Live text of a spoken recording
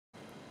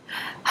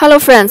Hello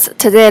friends,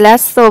 today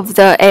let's solve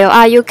the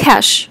LRU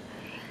cache.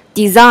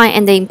 Design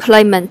and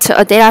implement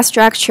a data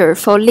structure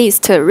for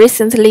list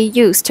recently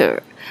used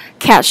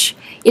cache.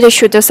 It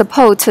should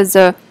support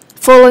the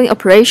following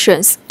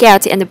operations: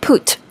 get and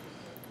put.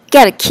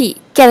 Get key.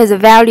 Get the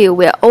value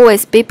will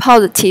always be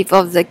positive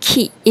of the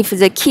key if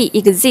the key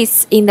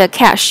exists in the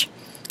cache.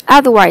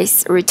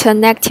 Otherwise, return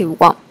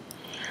 -1.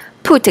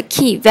 Put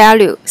key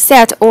value.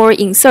 Set or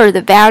insert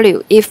the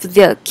value if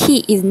the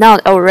key is not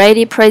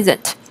already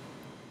present.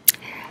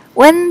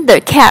 When the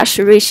cache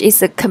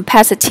reaches its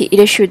capacity,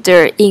 it should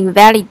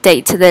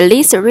invalidate the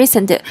least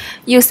recent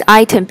used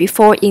item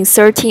before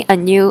inserting a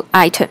new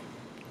item.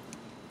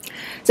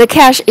 The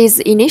cache is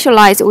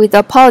initialized with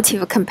a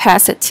positive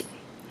capacity.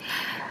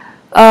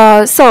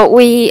 So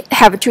we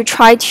have to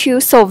try to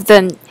solve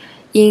them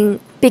in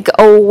big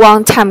O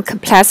one-time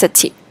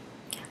capacity.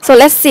 So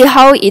let's see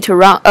how it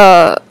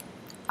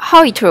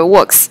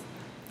works.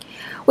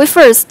 We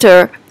first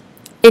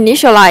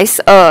initialize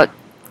a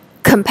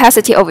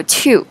capacity of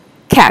 2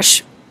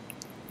 cache.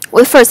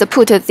 We first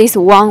put this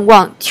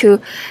 1 to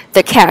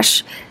the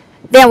cache.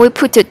 Then we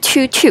put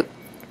 2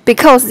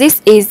 because this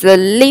is the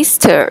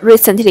least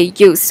recently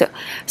used.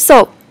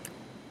 So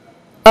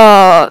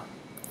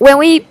when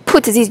we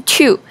put this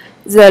 2,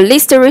 the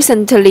least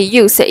recently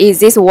used is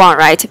this 1,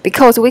 right?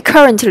 Because we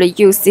currently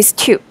use this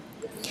 2.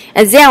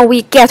 And then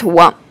we get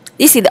 1.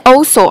 This is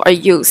also a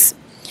use.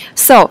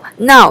 So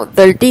now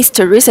the least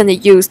recently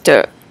used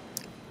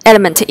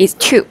element is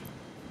 2.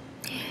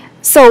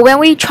 So when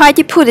we try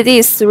to put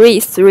this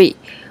 3,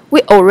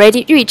 we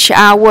already reach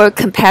our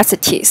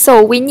capacity.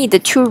 So we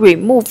need to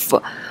remove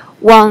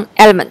 1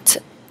 element.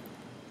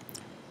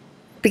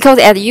 Because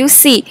as you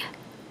see,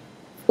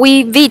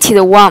 we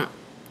vetted 1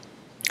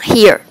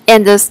 here,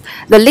 and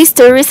the least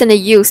recently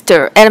used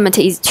element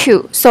is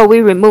 2. So we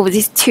remove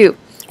this 2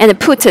 and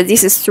put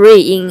this 3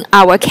 in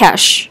our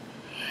cache.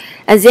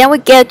 And then we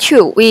get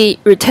 2, we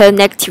return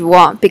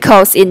 -1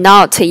 because it's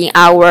not in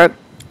our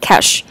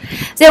cache.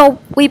 Then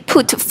we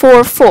put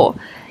 4.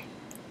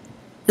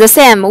 The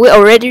same, we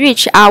already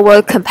reached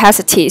our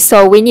capacity,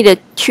 so we need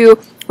to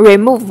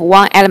remove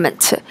 1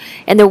 element.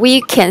 And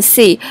we can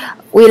see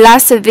we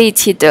last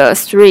vetted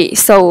 3,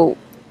 so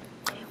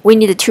we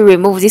need to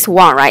remove this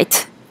 1,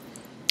 right?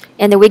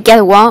 And we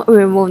get 1,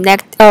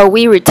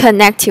 we return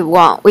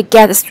 -1, we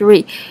get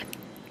 3,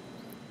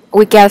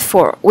 we get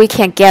 4, we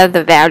can get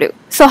the value.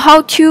 So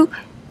how to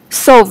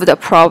solve the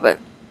problem?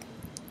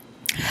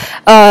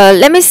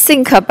 Let me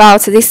think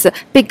about this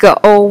big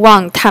O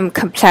one-time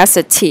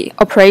complexity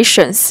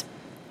operations.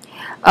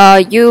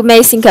 You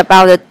may think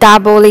about the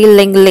doubly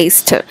linked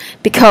list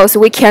because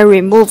we can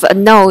remove a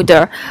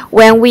node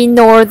when we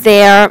know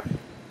their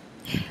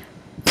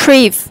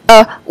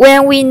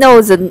when we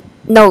know the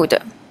node.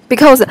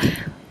 Because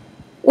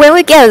when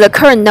we get the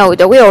current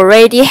node, we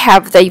already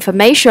have the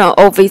information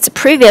of its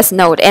previous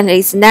node and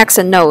its next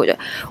node.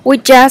 We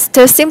just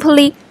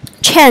simply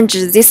change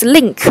this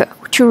link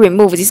to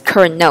remove this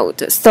current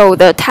node. So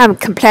the time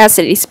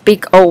complexity is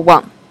big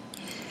O1.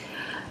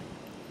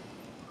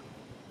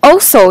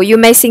 Also, you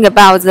may think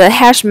about the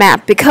hash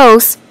map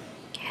because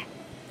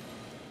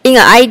in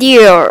an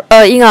ideal,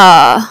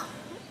 the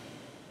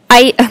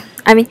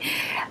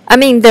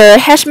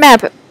hash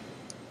map,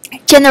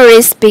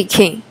 generally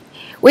speaking,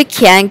 we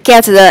can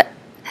get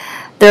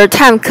the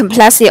time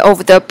complexity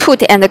of the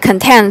put and the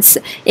contents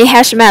in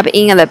hash map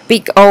in the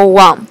big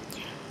O1.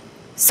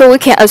 So we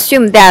can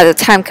assume that the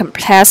time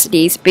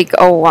complexity is big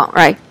O1,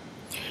 right?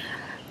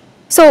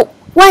 So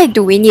why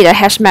do we need a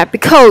hash map?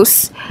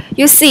 Because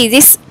you see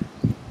this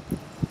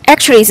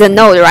actually is a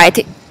node,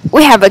 right?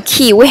 We have a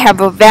key, we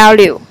have a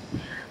value.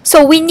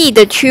 So we need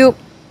to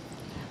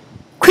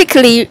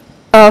quickly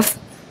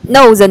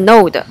know the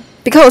node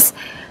because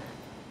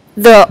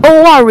the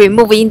O1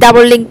 removed in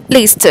double linked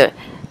list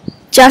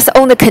just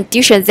on the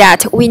condition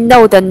that we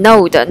know the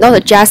node,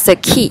 not just the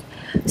key.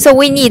 So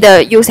we need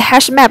to use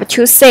hash map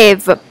to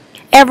save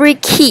every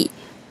key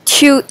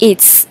to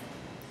its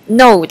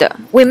node.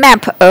 We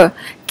map a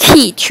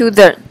key to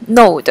the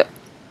node,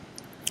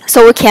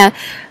 so we can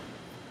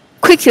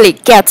quickly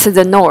get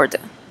the node.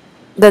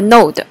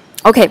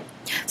 Okay,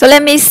 so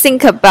let me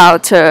think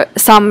about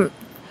some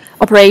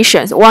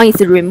operations. One is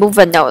remove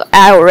a node.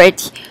 I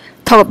already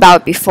talked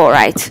about before,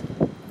 right?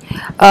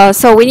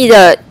 So we need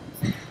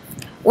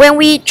when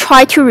we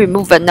try to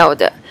remove a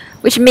node,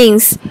 which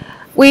means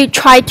we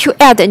try to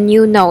add a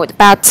new node,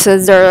 but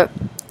the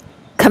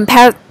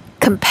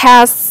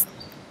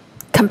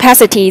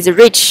capacity is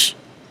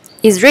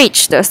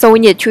reached, so we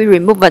need to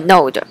remove a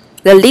node,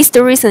 the least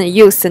recent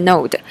used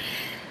node,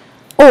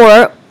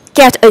 or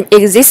get an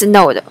existing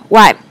node.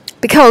 Why?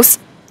 Because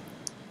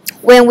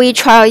when we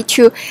try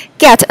to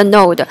get a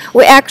node,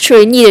 we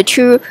actually need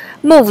to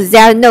move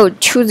that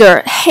node to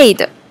the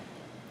head,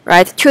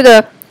 right? To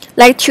the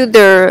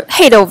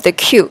head of the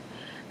queue.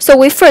 So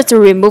we first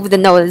remove the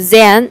node,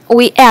 then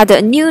we add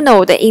a new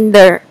node in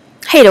the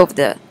head of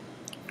the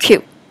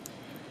queue.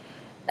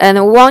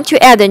 And we want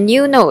to add a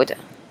new node.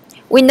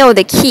 We know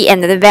the key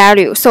and the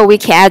value, so we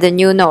can add a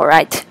new node,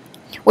 right?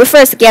 we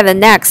first get the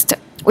next,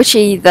 which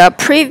is the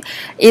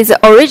is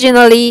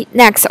originally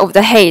next of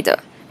the head.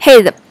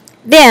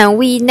 Then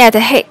we net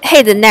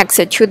head next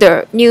to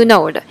the new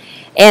node,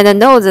 and the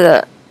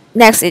node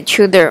next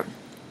to the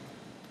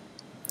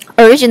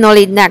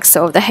originally next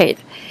of the head,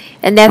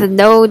 and that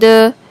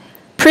node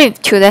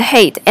priv to the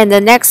head, and the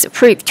next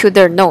priv to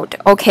the node.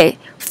 Okay,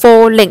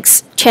 4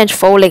 links, change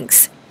 4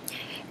 links.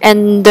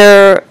 And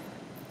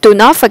do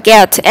not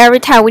forget, every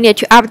time we need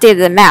to update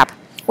the map.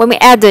 When we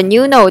add the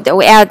new node,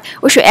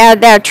 we should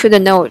add that to the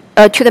node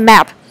to the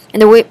map.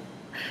 And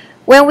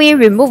when we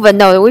remove a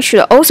node, we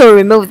should also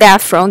remove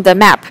that from the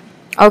map.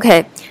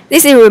 Okay,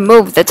 this is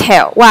remove the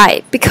tail.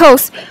 Why?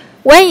 Because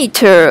when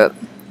it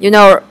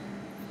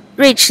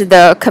reach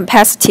the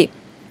capacity,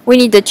 we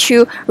need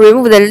to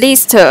remove the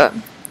least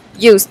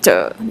used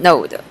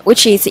node,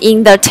 which is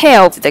in the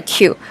tail of the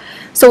queue.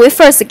 So we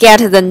first get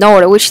the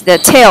node, which is the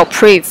tail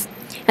priv,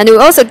 and we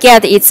also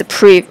get its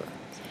priv.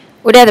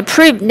 We add the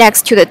priv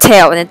next to the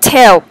tail, and the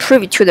tail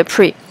priv to the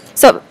priv.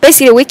 So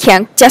basically, we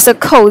can just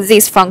call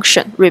this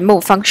function,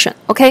 remove function.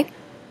 Okay.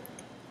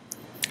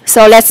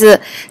 So let's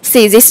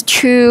see these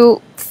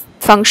 2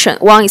 functions.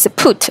 One is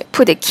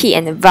put a key,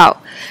 and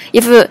val.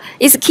 If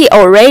this key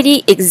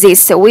already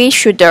exists, we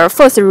should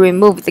first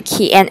remove the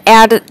key and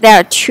add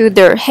that to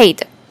the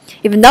head.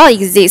 If not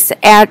exists,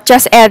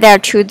 just add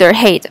that to the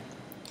head.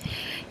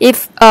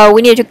 If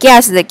we need to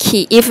guess the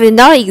key, if it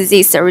not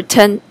exists,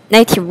 return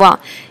 -1.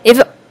 If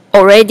it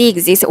already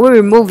exists, we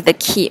remove the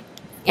key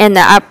and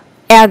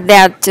add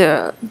that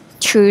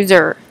to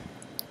the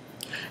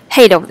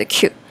head of the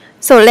queue.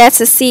 So let's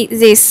see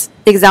this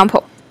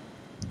example.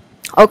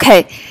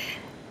 Okay,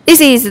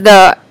 this is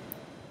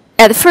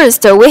at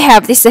first we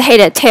have this head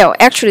and tail.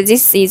 Actually,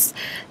 these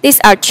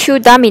are 2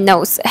 dummy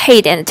nodes,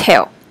 head and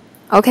tail.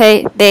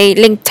 Okay, they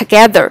link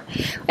together,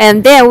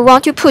 and then we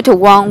want to put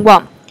 1,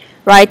 1.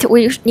 Right,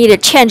 we need to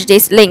change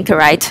this link,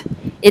 right?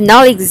 It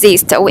now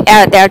exists. We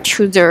add that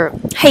to the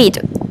head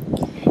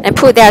and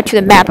put that to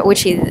the map,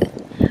 which is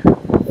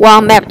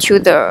 1 map to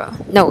the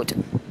node,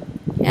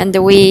 and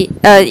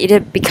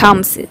it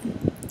becomes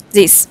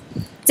this.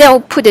 Then we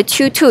put the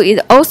 2, 2. It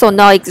also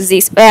now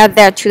exists. We add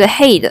that to the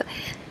head.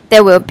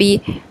 There will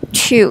be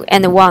 2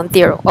 and 1,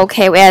 0.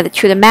 Okay, we add it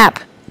to the map.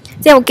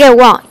 Then we get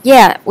 1.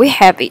 Yeah, we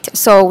have it.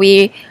 So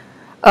we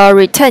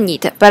return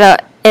it, but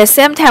at the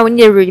same time, we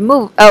need to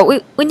remove.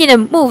 We need to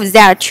move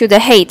that to the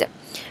head.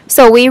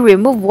 So we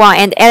remove 1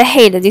 and add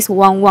head this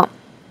 1, 1.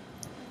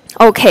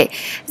 Okay.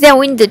 Then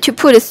we need to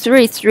put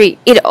 3, 3.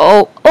 It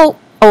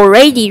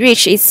already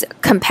reached its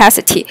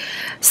capacity.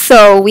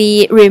 So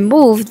we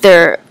remove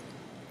the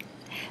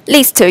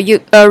least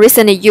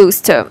recently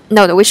used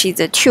node, which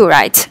is 2,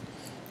 right?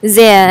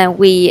 Then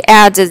we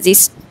add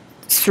this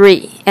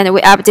 3, and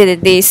we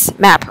updated this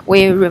map.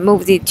 We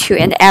remove the 2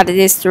 and add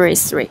this 3,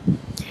 3.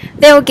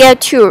 Then we get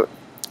 2.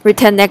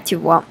 Return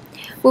 -1.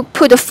 We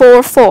put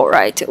 4, 4,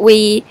 right?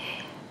 We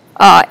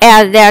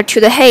add that to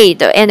the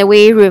head, and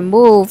we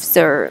remove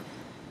the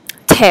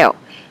tail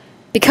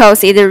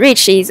because it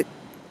reached its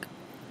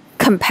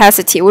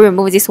capacity. We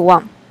remove this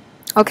 1.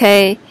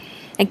 Okay,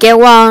 and get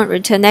 1,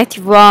 return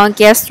 -1,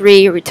 get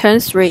 3, return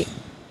 3.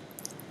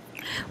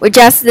 We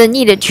just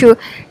need to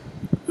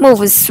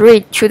move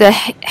 3 to the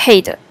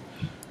head,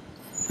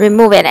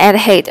 remove and add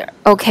head.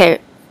 Okay.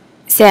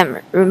 Same,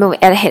 remove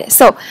add head.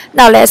 So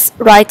now let's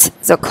write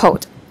the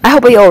code. I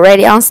hope you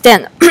already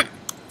understand.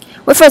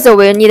 First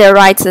we need to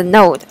write the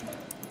node.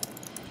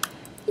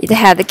 It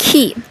had the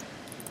key.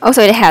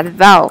 Also it had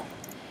val.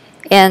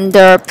 And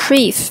the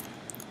priv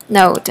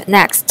node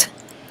next.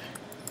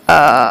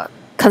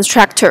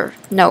 Constructor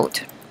node.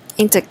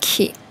 Int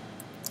key.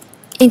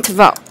 Int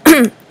val.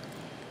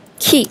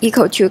 Key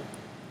equal to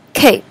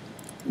k.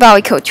 Val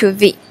equal to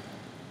v.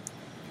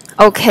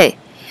 Okay.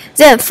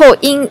 Then for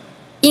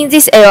in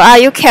this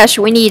LRU cache,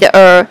 we need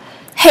a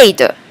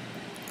head.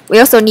 We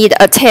also need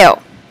a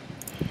tail.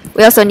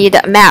 We also need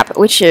a map,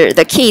 which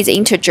the key is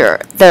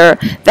integer. The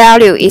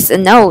value is a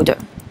node.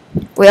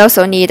 We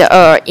also need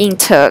a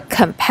int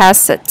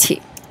capacity.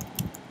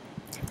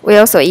 We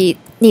also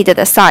need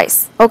the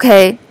size.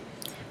 Okay,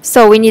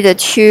 so we need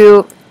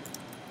to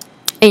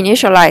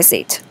initialize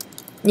it.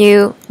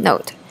 New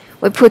node.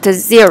 We put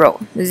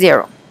 0,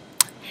 0.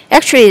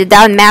 Actually, it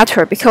doesn't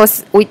matter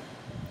because we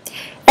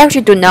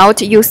actually do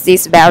not use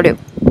this value.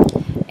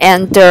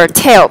 And the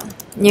tail,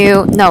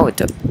 new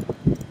node,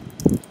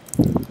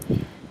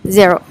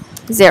 0,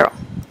 0.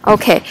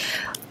 Okay,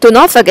 do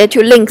not forget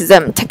to link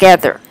them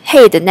together.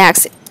 Head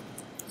next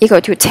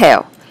equal to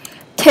tail.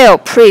 Tail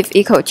priv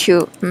equal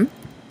to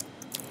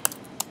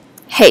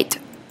head.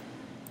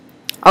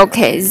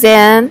 Okay,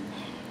 then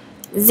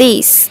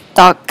this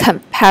dot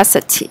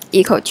capacity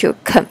equal to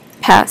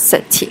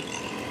capacity.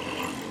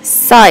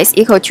 Size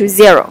equal to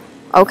 0.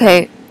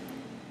 Okay.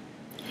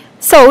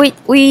 So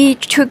we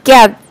to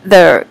get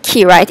the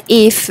key, right?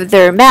 If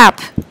the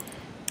map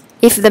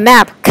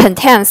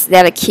contains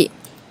that key.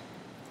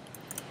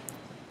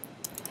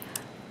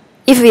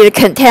 If it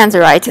contains,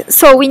 right?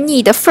 So we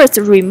need to first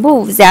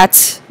remove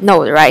that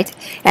node, right?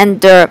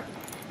 And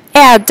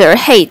add the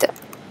head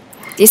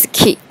this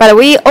key, but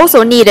we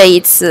also need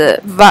its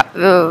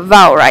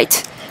val,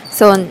 right?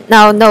 So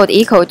now node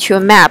equal to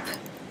map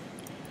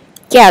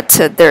get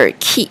the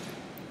key.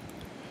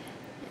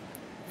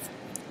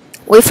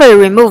 We first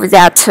remove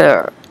that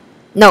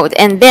node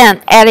and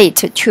then add it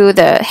to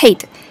the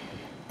head.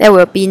 There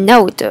will be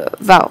node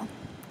val.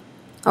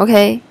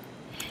 Okay,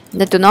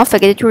 and do not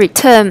forget to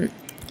return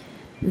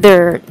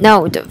the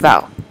node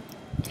val.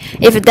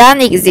 If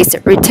none exists,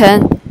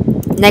 return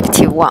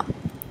 -1.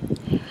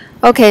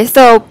 Okay,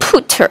 so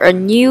put a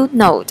new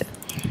node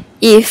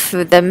if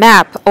the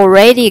map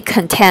already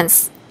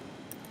contains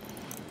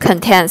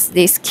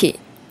this key.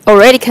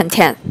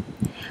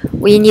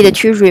 We need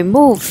to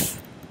remove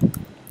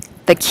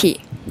the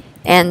key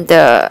and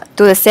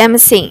do the same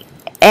thing.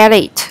 Add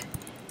it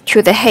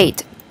to the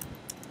head,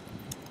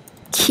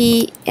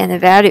 key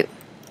and value.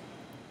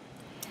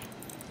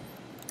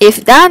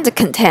 If that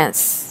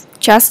contains,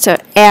 just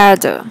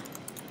add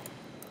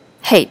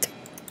head,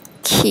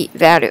 key,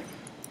 value.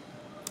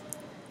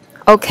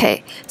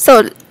 Okay,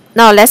 so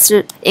now let's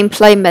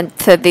implement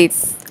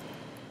this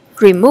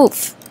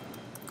remove.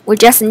 We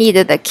just need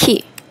the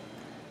key.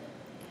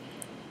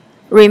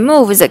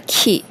 Remove the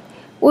key.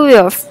 We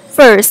will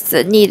first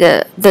need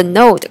the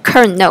node,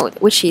 current node,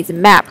 which is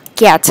map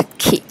get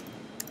key.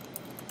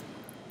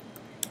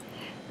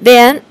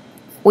 Then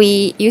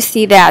you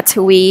see that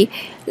we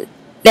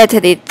let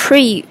it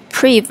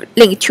prev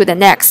link to the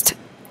next.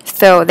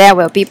 So that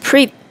will be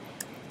prev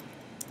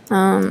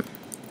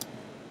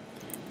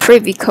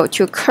equal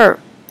to cur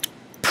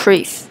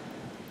prev.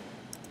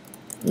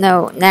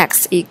 No,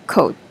 next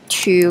equal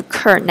to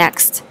cur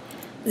next.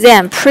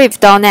 Then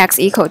prev.next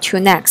equal to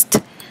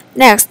next.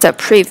 Next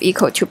prev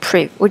equal to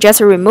prev. We just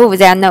remove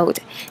that node.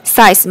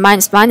 Size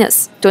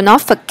minus. Do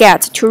not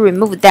forget to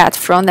remove that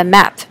from the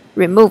map.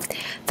 Remove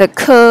the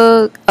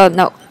cur. Oh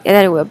no,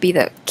 that will be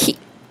the key.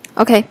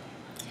 Okay.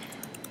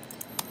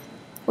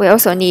 We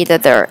also need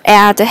the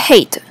add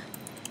head.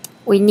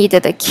 We need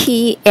the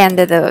key and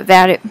the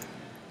value.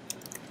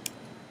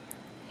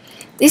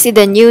 This is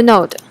the new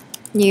node,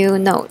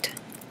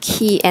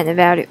 key and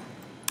value.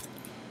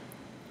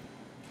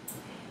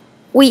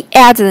 We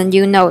add the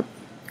new node.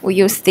 We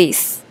use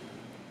this.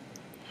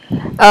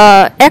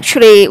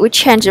 Actually, we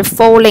change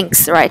 4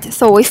 links, right?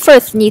 So we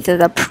first need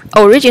the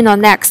original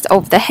next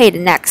of the head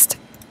next.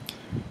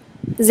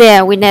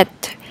 Then we need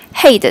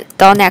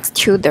head.next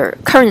to the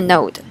current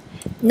node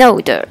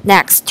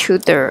next to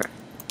the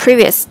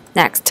previous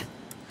next.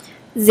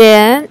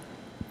 Then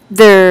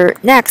the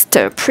next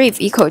prev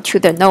equal to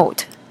the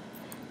node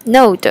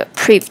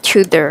prev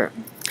to the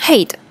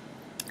head.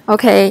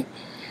 Okay.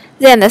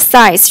 Then the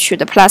size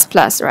should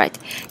plus, right?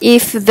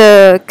 If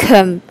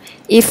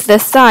the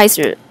size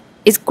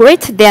is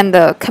greater than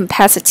the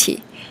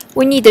capacity,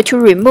 we need to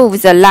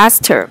remove the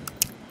last term,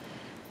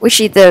 which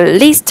is the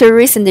least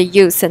recent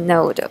use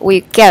node.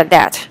 We get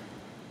that.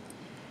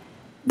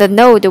 The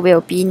node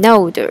will be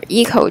node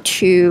equal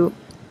to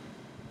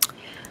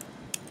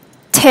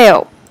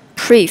tail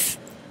prev,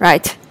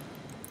 right?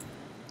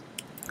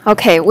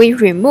 Okay, we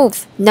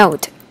remove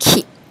node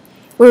key.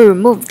 We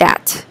remove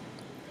that.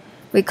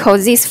 We call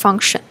this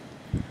function.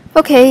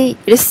 Okay,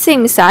 it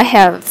seems I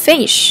have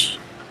finished.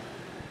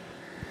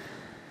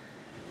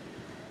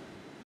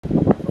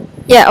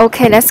 Yeah,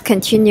 okay, let's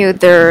continue.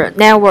 The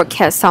network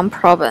has some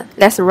problem.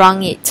 Let's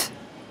run it.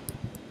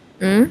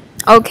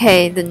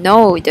 Okay, the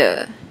node.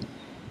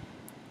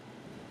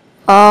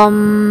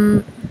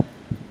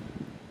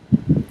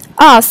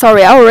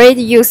 Sorry, I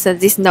already used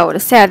this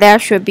node. So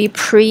that should be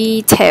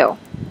pre-tail.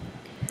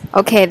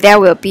 Okay,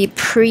 that will be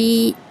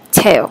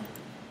pre-tail.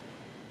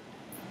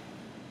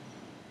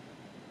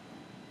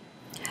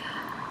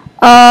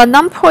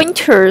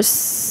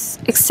 Non-pointers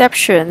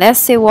exception. Let's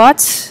see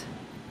what's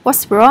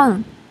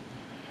wrong.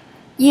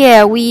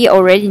 Yeah, we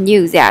already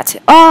knew that.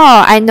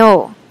 Oh, I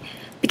know.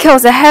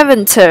 Because I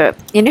haven't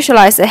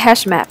initialized the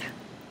hash map.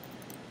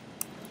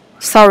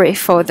 Sorry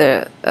for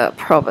the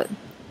problem.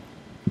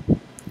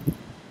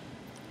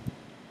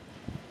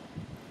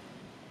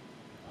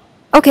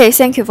 Okay,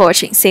 thank you for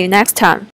watching. See you next time.